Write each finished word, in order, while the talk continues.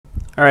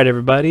All right,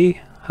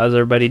 everybody. How's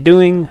everybody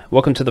doing?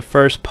 Welcome to the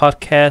first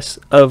podcast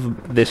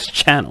of this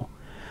channel.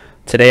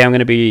 Today I'm going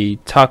to be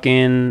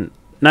talking,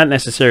 not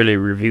necessarily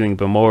reviewing,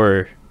 but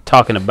more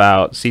talking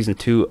about season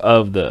 2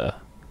 of the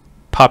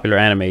popular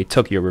anime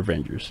Tokyo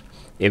Revengers.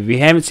 If you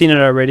haven't seen it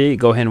already,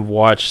 go ahead and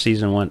watch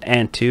season 1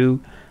 and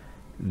 2.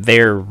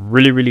 They're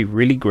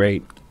really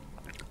great.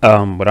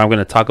 What I'm going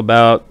to talk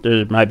about,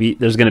 there's going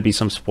to be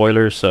some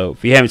spoilers, so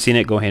if you haven't seen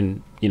it, go ahead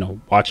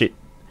and watch it.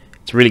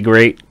 It's really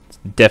great. It's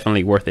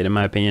definitely worth it in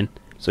my opinion.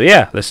 So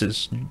yeah, let's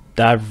just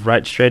dive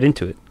right straight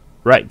into it.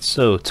 Right,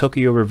 so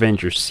Tokyo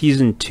Revengers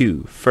season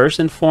 2. First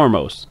and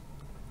foremost,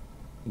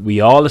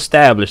 we all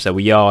established that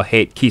we all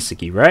hate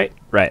Kiseki, right?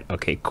 Right,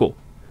 okay, cool.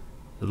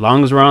 As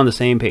long as we're on the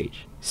same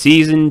page.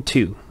 Season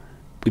 2.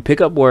 We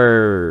pick up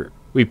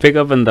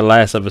in the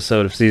last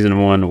episode of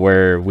season 1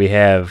 where we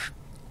have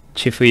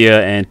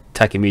Chifuya and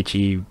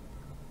Takemichi,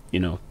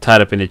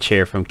 tied up in a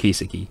chair from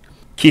Kiseki.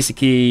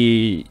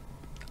 Kiseki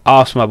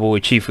offs my boy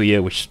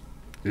Chifuya, which,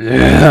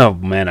 oh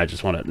man, I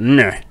just want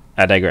to,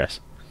 I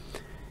digress.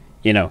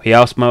 He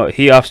offs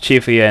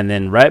Chifuya, and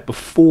then right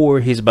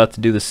before he's about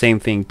to do the same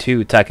thing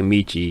to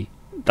Takemichi,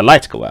 the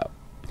lights go out.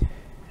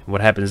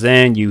 What happens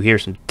then? You hear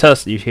some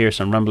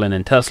rumbling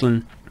and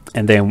tussling,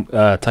 and then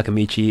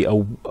Takemichi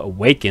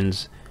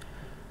awakens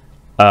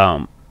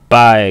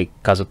by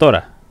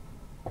Kazutora.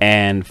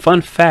 And fun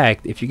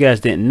fact, if you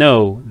guys didn't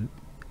know,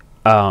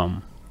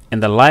 in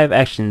the live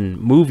action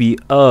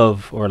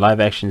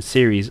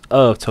series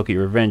of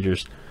Tokyo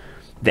Revengers,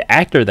 the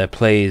actor that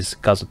plays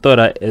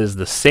Kazutora is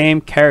the same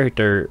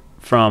character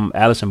from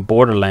Alice in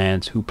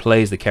Borderlands who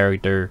plays the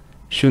character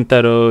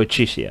Shuntaro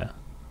Chishiya.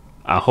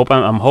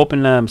 I'm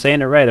hoping I'm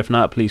saying it right. If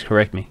not, please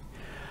correct me.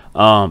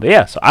 But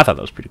yeah, so I thought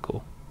that was pretty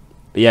cool.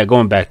 But yeah,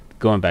 going back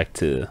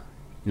to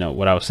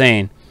what I was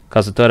saying,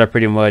 Kazutora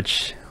pretty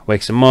much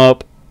wakes him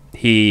up.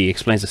 He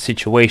explains the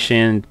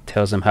situation,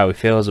 tells him how he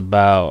feels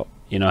about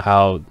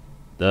how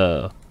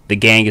the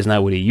gang is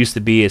not what it used to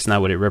be. It's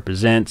not what it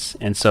represents,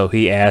 and so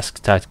he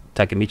asks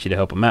Takemichi to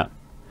help him out.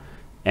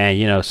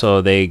 And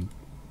so they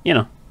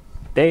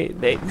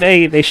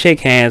shake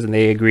hands and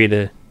they agree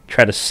to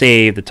try to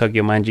save the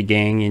Tokyo Manji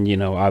gang.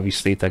 And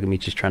obviously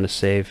Takemichi's trying to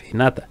save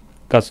Hinata.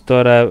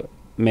 Kazutora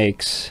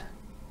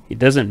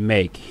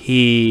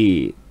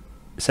he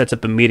sets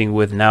up a meeting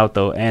with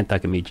Naoto and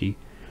Takemichi.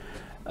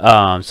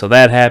 So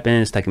that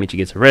happens. Takemichi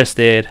gets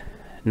arrested.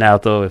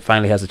 Naoto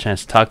finally has a chance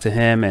to talk to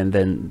him, and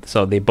then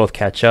so they both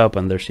catch up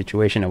on their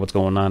situation and what's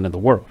going on in the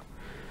world.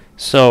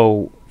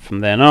 So from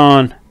then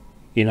on,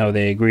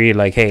 they agree,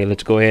 like, hey,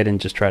 let's go ahead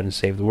and just try to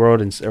save the world,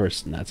 or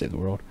not save the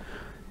world,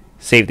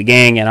 save the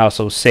gang, and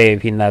also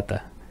save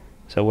Hinata.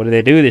 So what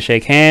do? They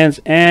shake hands,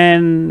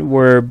 and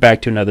we're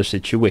back to another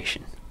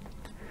situation.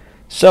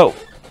 So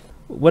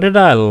what did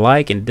I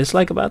like and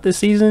dislike about this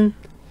season?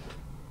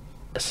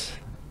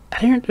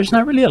 There's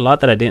not really a lot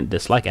that I didn't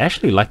dislike. I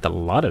actually liked a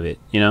lot of it.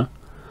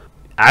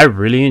 I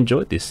really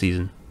enjoyed this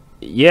season.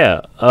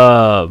 Yeah.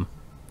 What?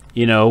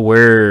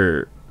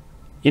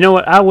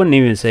 I wouldn't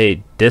even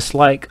say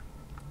dislike.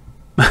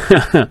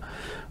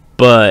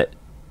 But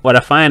what I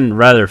find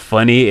rather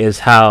funny is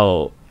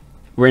how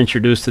we're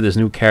introduced to this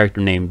new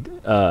character named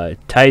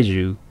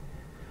Taiju,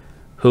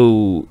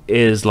 who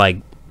is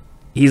like,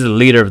 he's the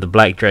leader of the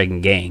Black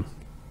Dragon gang.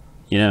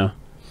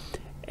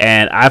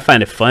 And I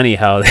find it funny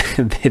how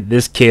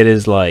this kid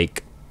is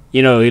like,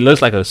 he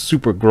looks like a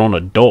super grown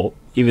adult,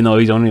 even though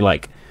he's only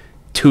like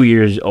 2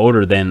 years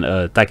older than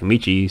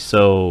Takemichi.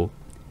 So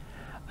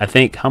I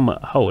think, how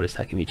old is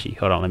Takemichi?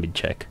 Hold on, let me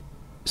check.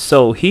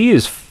 So he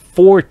is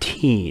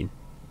 14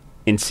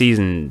 in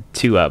season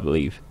 2, I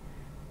believe.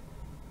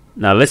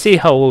 Now let's see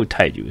how old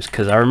Taiju is,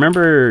 because I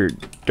remember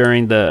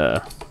during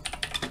one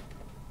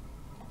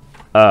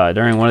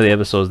of the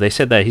episodes they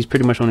said that he's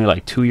pretty much only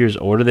like 2 years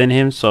older than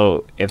him.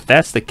 So if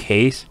that's the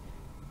case,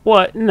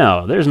 what?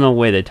 No, there's no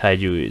way that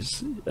Taiju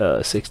is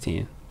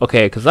 16.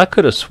 Okay, because I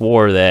could have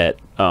swore that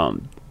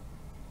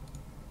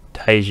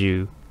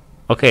Taiju.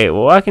 Okay,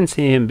 well, I can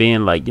see him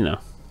being like,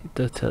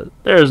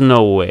 there's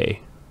no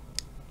way.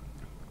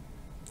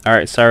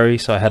 Alright, sorry,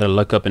 so I had to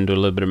look up and do a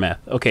little bit of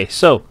math. Okay,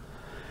 so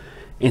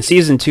in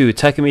season 2,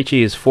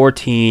 Takemichi is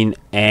 14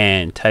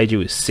 and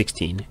Taiju is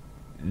 16.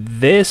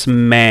 This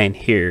man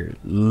here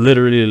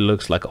literally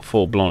looks like a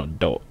full-blown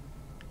adult,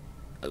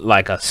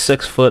 like a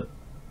 6 foot,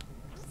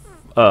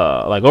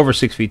 like over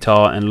 6 feet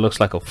tall, and looks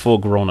like a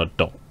full-grown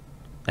adult.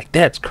 Like,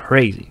 that's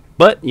crazy.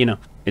 But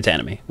it's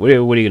anime. What are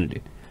you gonna do?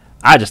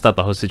 I just thought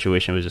the whole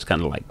situation was just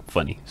kind of like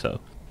funny.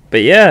 So,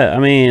 but yeah, I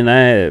mean,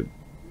 the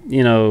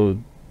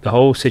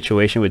whole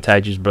situation with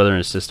Taiju's brother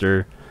and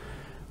sister,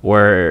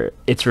 where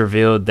it's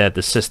revealed that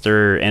the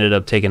sister ended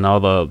up taking all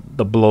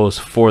the blows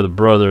for the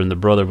brother, and the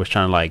brother was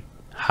trying to like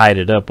hide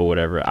it up or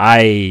whatever.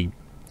 I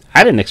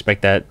didn't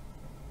expect that.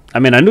 I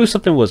mean, I knew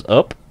something was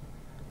up.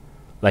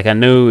 Like, I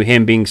knew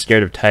him being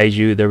scared of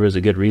Taiju, there was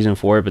a good reason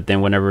for it. But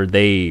then whenever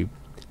they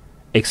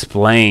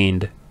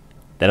explained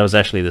that it was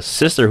actually the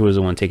sister who was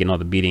the one taking all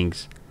the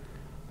beatings,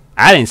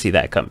 I didn't see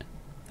that coming.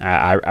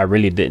 I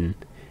really didn't.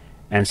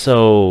 And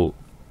so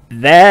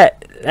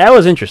that that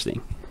was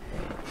interesting,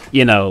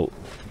 you know.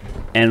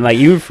 And like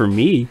even for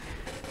me,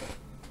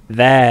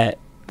 that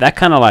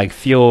kind of like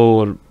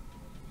fueled,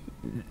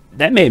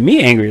 that made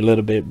me angry a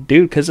little bit,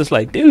 dude, because it's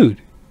like,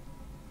 dude,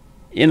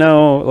 you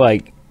know,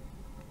 like,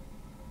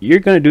 you're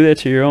gonna do that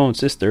to your own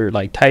sister,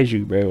 like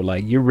Taiju, bro.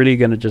 Like, you're really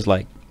gonna just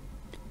like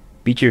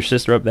beat your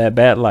sister up that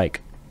bad?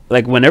 Like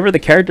whenever the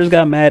characters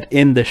got mad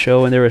in the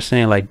show and they were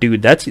saying like,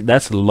 dude,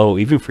 that's low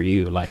even for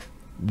you, like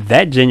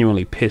that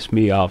genuinely pissed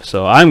me off.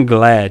 So I'm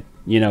glad,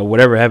 you know,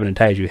 whatever happened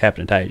to Taiju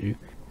happened to Taiju.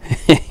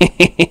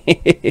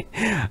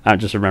 I'm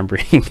just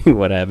remembering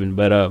what happened,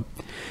 but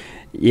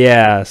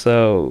yeah.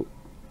 So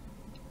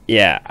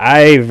yeah,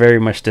 I very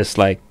much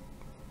dislike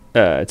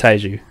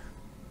Taiju.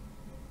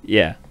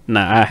 Yeah,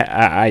 nah,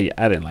 I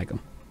didn't like him.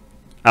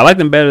 I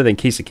liked him better than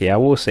Kiseki. I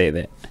will say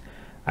that.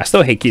 I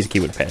still hate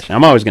Kiseki with a passion.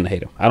 I'm always gonna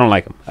hate him. I don't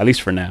like him, at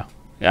least for now.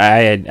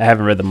 I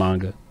haven't read the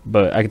manga,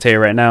 but I can tell you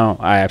right now,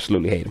 I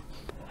absolutely hate him.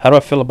 How do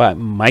I feel about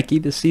Mikey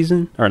this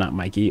season? Or not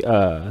Mikey,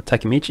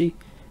 Takemichi?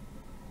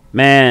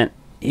 Man,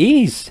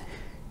 he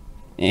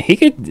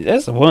could.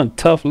 That's one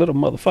tough little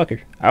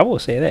motherfucker. I will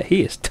say that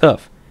he is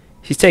tough.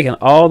 He's taking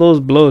all those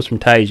blows from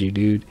Taiju,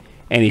 dude,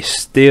 and he's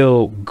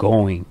still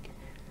going.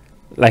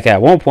 Like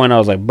at one point, I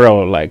was like,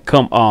 bro, like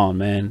come on,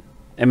 man.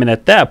 I mean,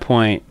 at that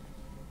point.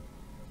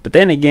 But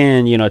then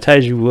again, you know,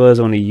 Taiju was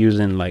only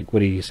using like,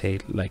 what did you say,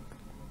 like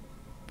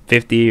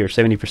 50 or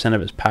 70% of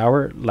his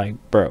power. Like,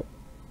 bro,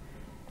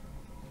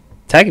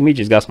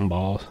 Takemichi's got some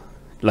balls.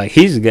 Like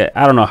he's got.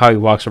 I don't know how he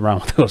walks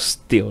around with those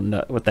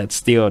that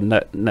steel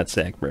nut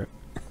sack, bro.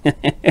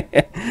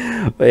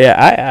 But yeah,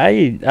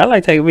 I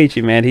like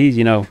Takemichi, man. He's,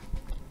 you know,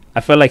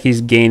 I feel like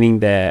he's gaining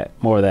that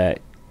more of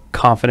that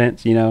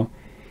confidence, you know,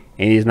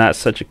 and he's not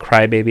such a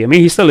crybaby. I mean,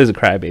 he still is a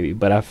crybaby,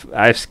 but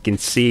I can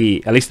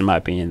see, at least in my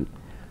opinion,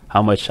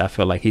 how much I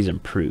feel like he's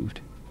improved.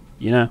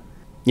 You know,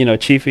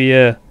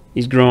 Chifuya,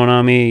 he's growing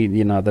on me.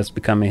 You know, that's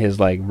becoming his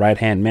like right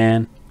hand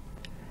man,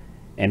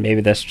 and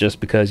maybe that's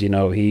just because, you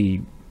know,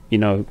 he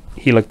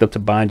looked up to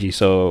Banji,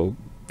 so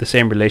the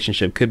same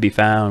relationship could be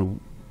found,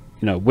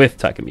 you know, with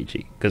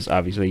Takemichi, because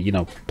obviously, you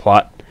know,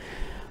 plot.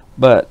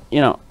 But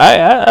you know,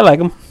 I like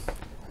him.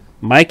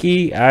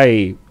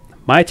 Mikey,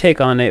 my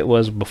take on it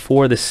was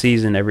before the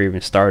season ever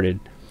even started.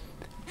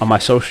 On my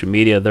social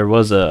media, there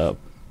was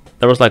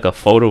like a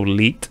photo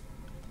leaked,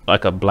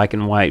 like a black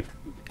and white.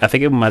 I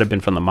think it might have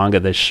been from the manga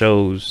that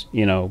shows,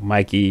 you know,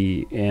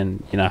 Mikey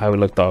and, you know, how he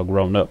looked all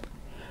grown up.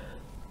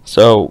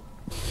 So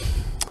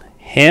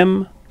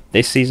him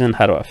this season,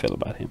 how do I feel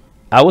about him?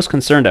 I was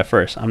concerned at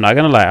first. I'm not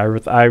gonna lie.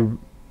 I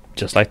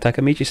just like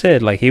Takemichi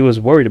said, like he was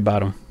worried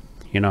about him.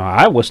 You know,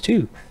 I was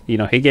too. You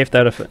know, he gave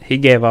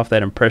off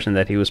that impression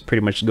that he was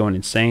pretty much going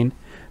insane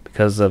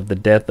because of the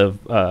death of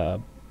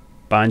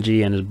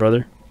Banji and his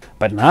brother.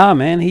 But nah,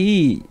 man,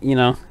 he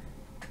didn't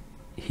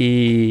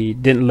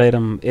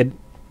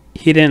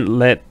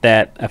let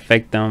that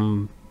affect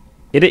them.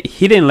 He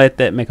didn't let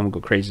that make him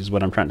go crazy, is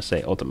what I'm trying to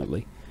say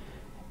ultimately.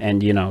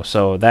 And you know,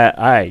 so that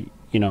I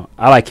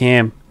like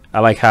him. I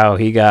like how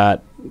he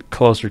got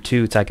closer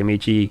to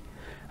Takemichi.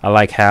 I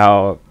like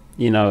how,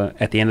 you know,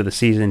 at the end of the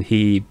season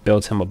he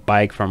built him a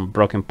bike from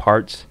broken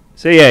parts.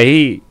 So yeah,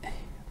 I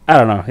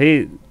don't know,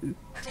 he's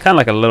kind of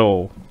like a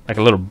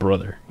little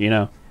brother, you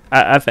know.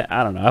 I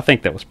don't know, I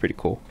think that was pretty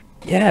cool.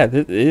 Yeah,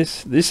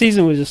 this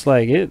season was just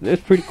like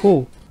it's pretty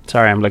cool.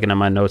 Sorry, I'm looking at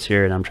my notes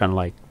here and I'm trying to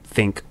like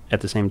think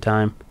at the same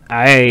time.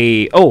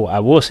 I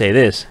will say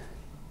this.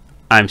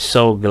 I'm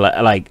so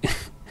glad, like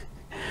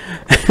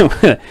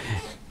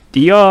do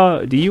you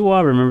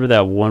all remember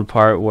that one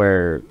part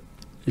where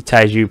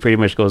Taiju pretty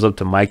much goes up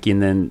to Mikey,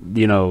 and then,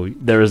 you know,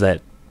 there was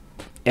that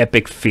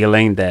epic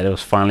feeling that it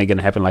was finally going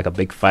to happen, like a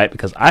big fight,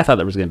 because I thought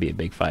there was going to be a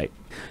big fight.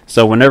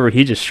 So whenever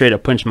he just straight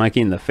up punched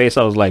Mikey in the face,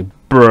 I was like,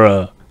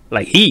 bruh,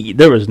 like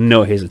there was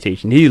no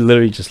hesitation. He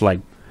literally just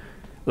like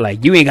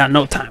you ain't got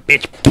no time,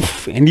 bitch.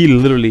 And he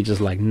literally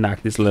just like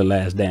knocked this little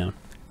ass down.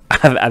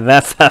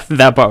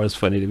 That part was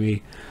funny to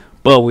me.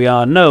 But we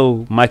all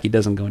know Mikey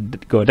doesn't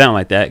go down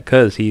like that,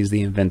 because he's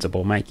the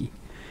invincible Mikey.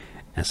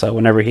 And so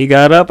whenever he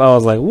got up, I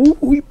was like, ooh,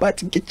 we about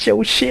to get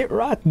your shit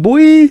rocked,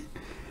 boy.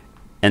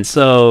 And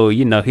so,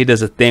 you know, he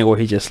does a thing where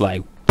he just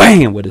like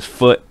bam with his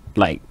foot,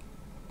 like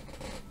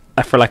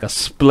for like a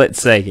split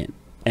second.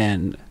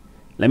 And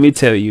let me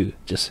tell you,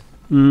 just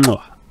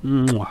mwah,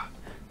 mwah,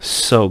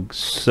 so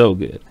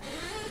good.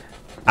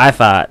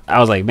 I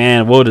was like,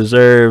 man, well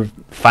deserved.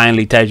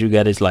 Finally, Taiju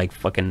got his like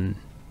fucking,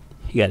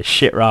 he got his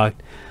shit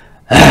rocked.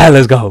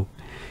 Let's go.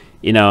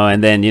 You know,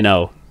 and then, you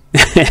know,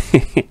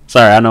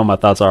 sorry, I know my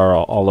thoughts are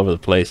all over the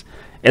place.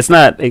 It's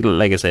not,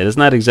 like I said, it's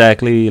not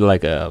exactly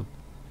like a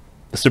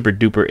super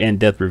duper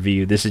in-depth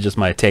review. This is just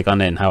my take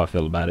on it and how I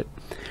feel about it.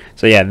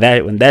 So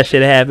yeah, when that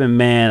shit happened,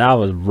 man, I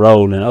was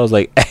rolling. I was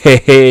like,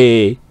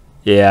 hey,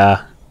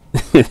 yeah.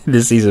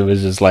 This season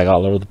was just like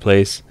all over the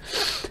place.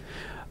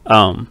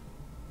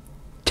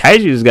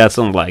 Taiju's got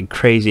some like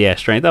crazy ass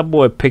strength. That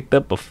boy picked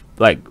up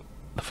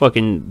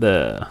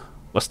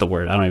what's the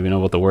word? I don't even know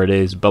what the word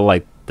is, but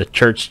like the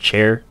church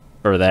chair,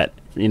 or that,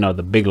 you know,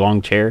 the big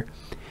long chair.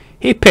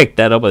 He picked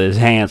that up with his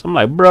hands. I'm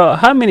like, bro,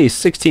 how many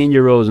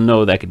 16-year-olds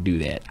know that could do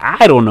that?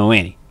 I don't know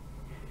any.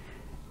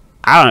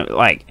 I don't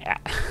like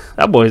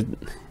that boy.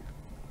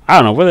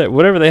 I don't know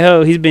whatever the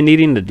hell he's been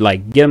eating to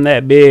like get him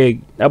that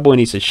big. That boy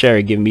needs to share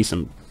it. Give me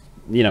some,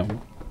 you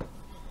know.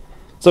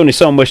 It's only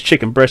so much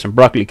chicken breast and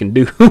broccoli can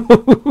do.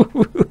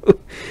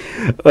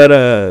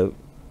 But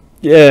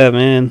yeah,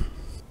 man.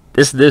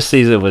 This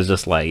season was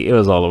just like it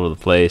was all over the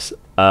place.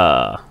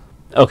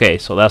 Okay,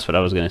 so that's what I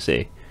was gonna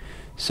say.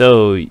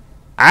 So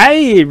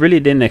I really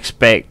didn't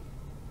expect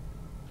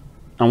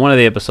on one of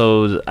the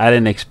episodes. I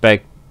didn't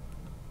expect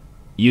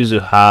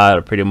Yuzuha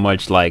to pretty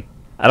much like.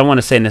 I don't want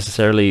to say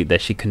necessarily that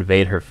she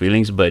conveyed her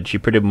feelings, but she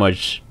pretty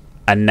much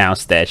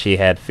announced that she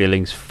had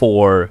feelings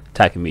for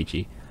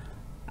Takemichi.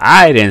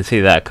 I didn't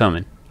see that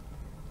coming.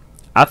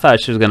 I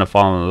thought she was gonna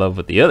fall in love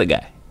with the other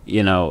guy.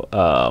 You know,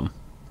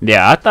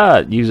 yeah, I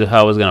thought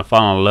Yuzuha was gonna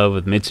fall in love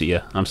with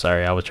Mitsuya. I'm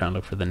sorry, I was trying to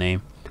look for the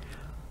name.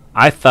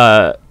 I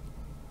thought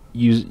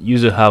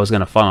Yuzuha was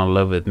gonna fall in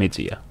love with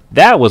Mitsuya.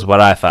 That was what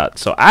I thought.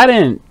 So I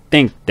didn't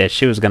think that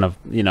she was gonna,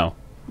 you know,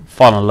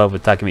 fall in love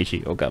with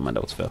Takemichi. Oh god, my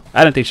notes fell.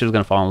 I didn't think she was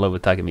gonna fall in love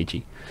with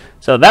Takemichi.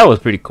 So that was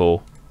pretty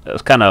cool. It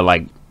was kind of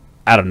like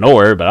out of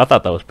nowhere, but I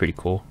thought that was pretty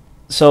cool.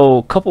 So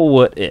a couple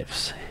what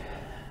ifs.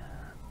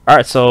 All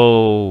right,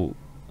 so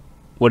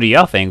what do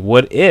y'all think?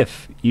 What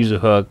if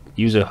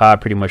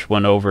Yuzuha pretty much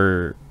won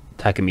over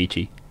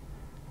Takemichi?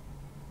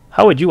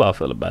 How would you all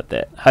feel about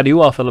that? How do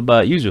you all feel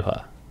about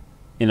Yuzuha?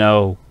 You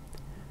know,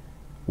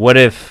 what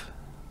if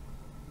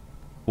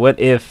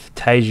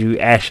Taiju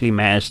actually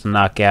managed to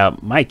knock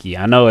out Mikey?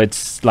 I know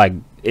it's like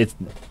it's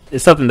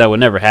something that would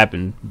never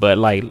happen, but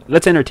like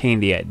let's entertain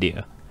the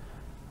idea.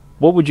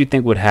 What would you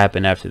think would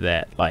happen after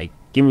that? Like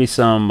give me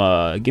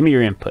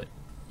your input.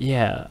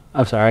 Yeah,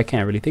 I'm sorry, I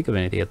can't really think of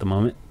anything at the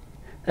moment.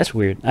 That's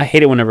weird. I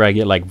hate it whenever I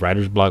get like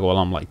writer's block while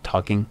I'm like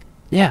talking.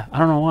 Yeah, I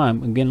don't know why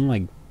I'm getting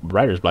like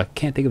writer's block. I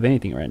can't think of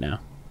anything right now.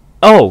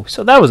 Oh,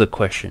 so that was a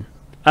question.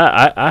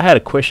 I had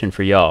a question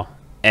for y'all,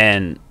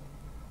 and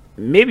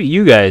maybe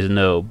you guys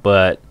know,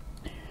 but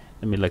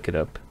let me look it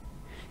up.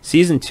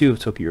 Season 2 of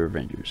Tokyo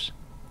Revengers.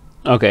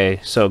 Okay,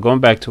 so going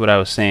back to what I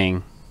was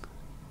saying,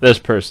 this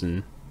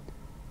person,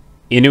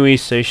 Inui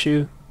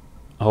Seishu,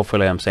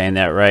 hopefully I'm saying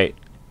that right.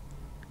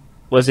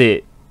 Was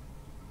it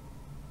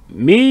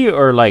me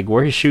or like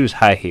were his shoes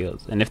high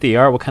heels? And if they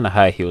are, what kind of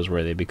high heels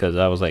were they? Because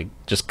I was like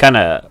just kind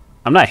of,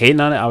 I'm not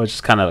hating on it, I was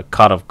just kind of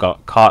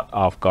caught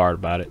off guard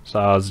about it. So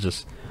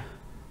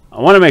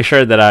I want to make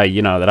sure that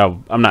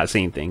I'm not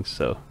seeing things.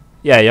 So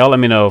yeah, y'all let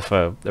me know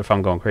if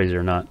I'm going crazy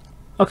or not.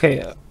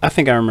 Okay, I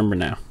think I remember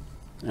now.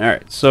 All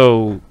right,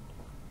 so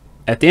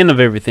at the end of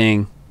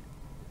everything,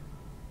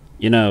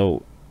 you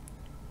know,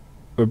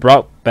 we're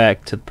brought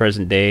back to the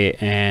present day,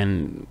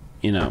 and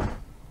you know,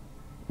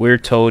 we're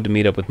told to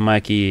meet up with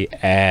Mikey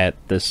at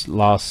this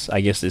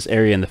this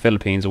area in the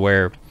Philippines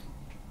where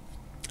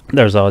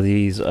there's all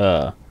these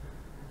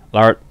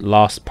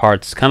lost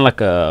parts, kind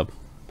of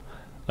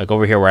like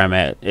over here where I'm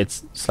at.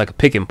 It's like a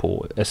picking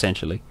pool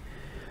essentially.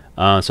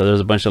 So there's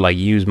a bunch of like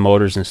used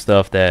motors and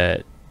stuff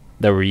that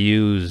were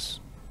used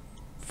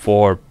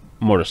for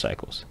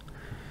motorcycles.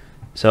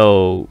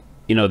 So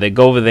you know, they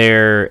go over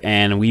there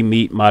and we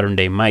meet modern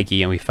day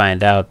Mikey, and we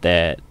find out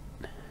that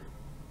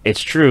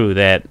it's true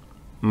that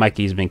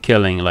Mikey's been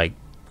killing like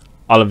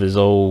all of his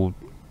old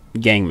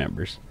gang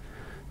members.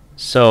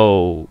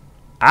 So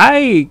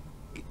I'm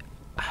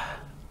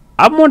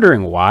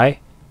wondering why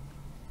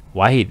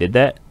he did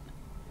that.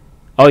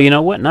 Oh, you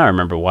know what? Now I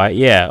remember why.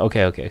 Yeah,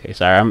 okay.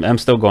 Sorry, I'm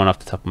still going off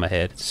the top of my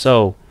head.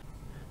 So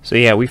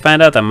yeah, we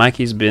find out that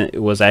Mikey's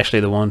was actually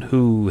the one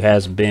who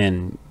has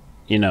been,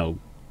 you know,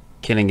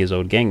 killing his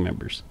old gang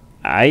members.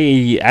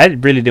 I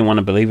really didn't want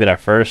to believe it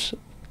at first.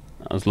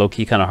 I was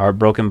low-key kind of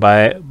heartbroken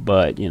by it,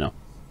 but you know,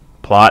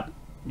 plot,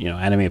 you know,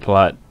 anime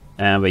plot.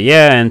 But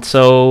yeah, and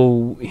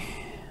so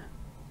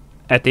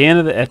at the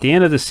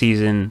end of the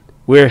season,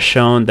 we're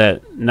shown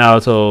that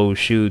Naruto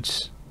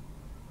shoots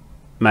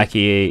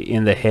Maki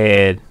in the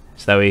head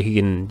so that way he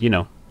can, you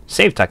know,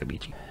 save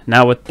Takemichi.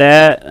 Now with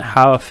that,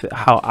 how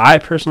I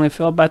personally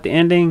feel about the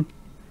ending,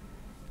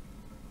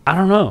 I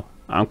don't know.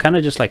 I'm kind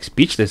of just like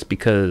speechless,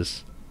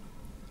 because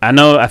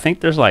I think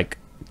there's like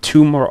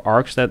 2 more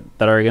arcs that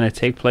are going to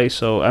take place,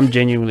 so I'm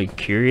genuinely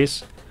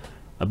curious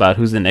about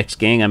who's the next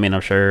gang. I mean,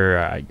 I'm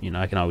sure you know,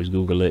 I can always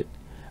Google it.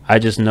 I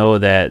just know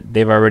that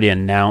they've already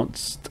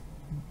announced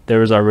there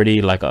was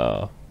already like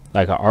a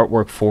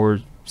artwork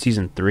for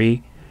season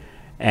 3,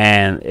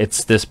 and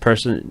it's this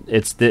person.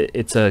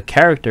 It's a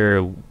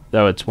character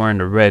that's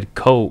wearing a red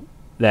coat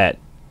that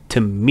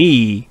to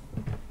me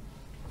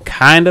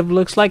kind of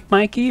looks like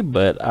Mikey,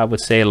 but I would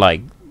say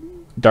like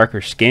darker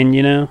skin,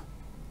 you know.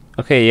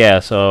 Okay, yeah.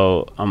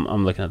 So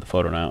I'm looking at the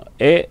photo now.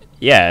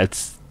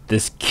 It's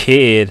this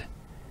kid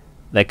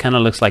that kind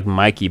of looks like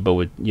Mikey, but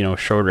with, you know,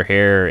 shorter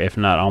hair, if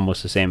not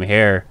almost the same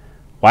hair,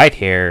 white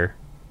hair,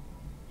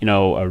 you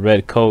know, a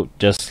red coat,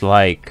 just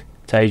like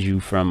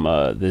Taiju from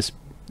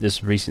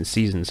this recent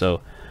season.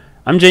 So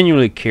I'm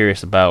genuinely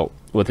curious about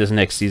what this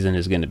next season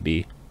is going to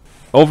be.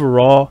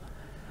 Overall,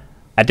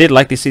 I did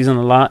like this season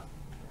a lot.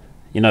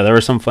 You know, there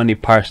were some funny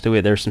parts to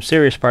it. There were some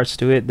serious parts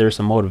to it. There's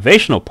some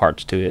motivational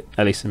parts to it,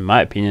 at least in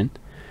my opinion.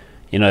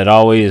 You know, it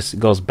always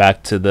goes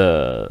back to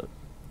the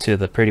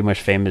pretty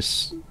much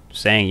famous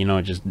saying, you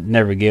know, just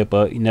never give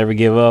up. You never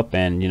give up,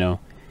 and you know,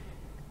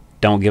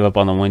 don't give up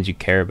on the ones you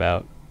care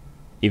about,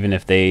 even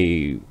if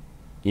they,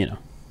 you know,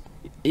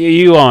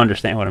 you all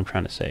understand what I'm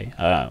trying to say.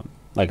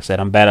 Like I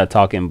said, I'm bad at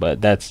talking, but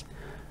that's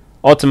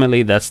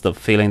ultimately that's the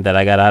feeling that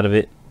I got out of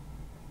it.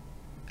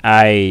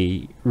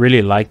 I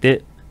really liked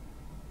it.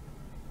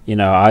 You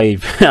know,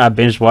 I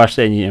binge watched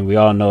it, and we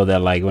all know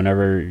that like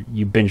whenever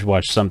you binge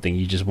watch something,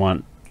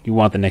 you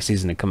want the next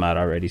season to come out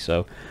already.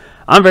 So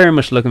I'm very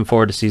much looking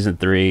forward to season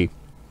 3.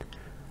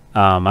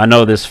 I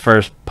know this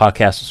first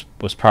podcast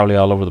was probably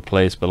all over the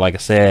place, but like I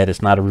said,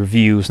 it's not a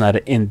review. It's not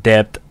an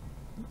in-depth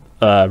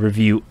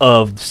review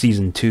of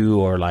season 2,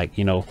 or like,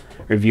 you know,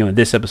 reviewing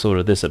this episode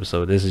or this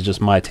episode. This is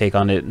just my take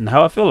on it and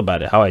how I feel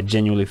about it, how I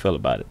genuinely feel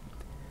about it.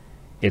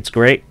 It's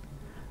great.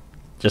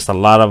 Just a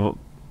lot of,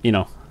 you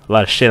know, a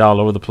lot of shit all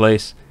over the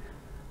place.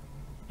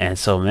 And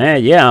so,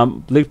 man, yeah,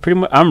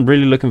 I'm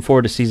really looking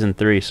forward to season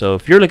 3. So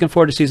if you're looking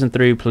forward to season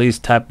 3, please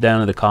type down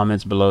in the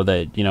comments below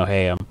that, you know,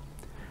 hey,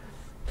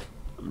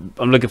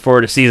 I'm looking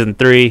forward to season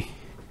 3,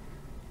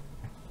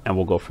 and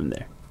we'll go from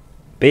there.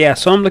 But yeah,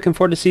 so I'm looking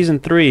forward to season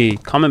 3.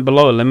 Comment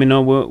below. Let me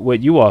know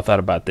what you all thought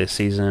about this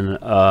season.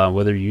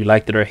 Whether you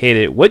liked it or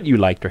hated it. What you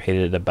liked or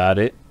hated about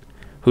it.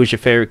 Who's your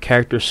favorite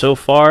character so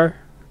far?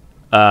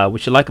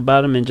 What you like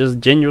about him, and just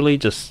generally,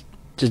 just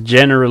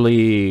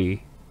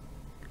generally,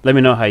 let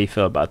me know how you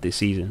feel about this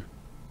season,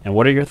 and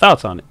what are your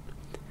thoughts on it.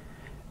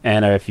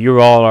 And if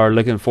you all are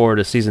looking forward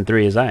to season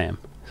 3 as I am,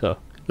 so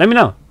let me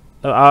know.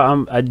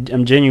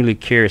 I'm genuinely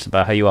curious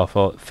about how you all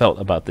felt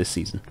about this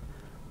season.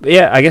 But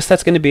yeah, I guess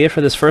that's going to be it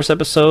for this first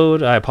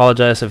episode. I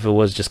apologize if it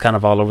was just kind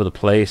of all over the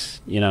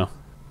place. You know,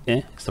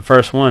 it's the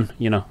first one.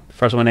 You know, the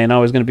first one ain't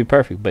always going to be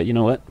perfect, but you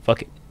know what?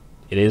 Fuck it.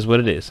 It is what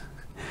it is.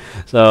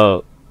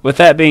 So with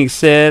that being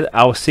said,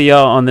 I will see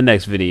y'all on the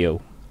next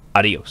video.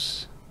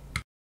 Adios.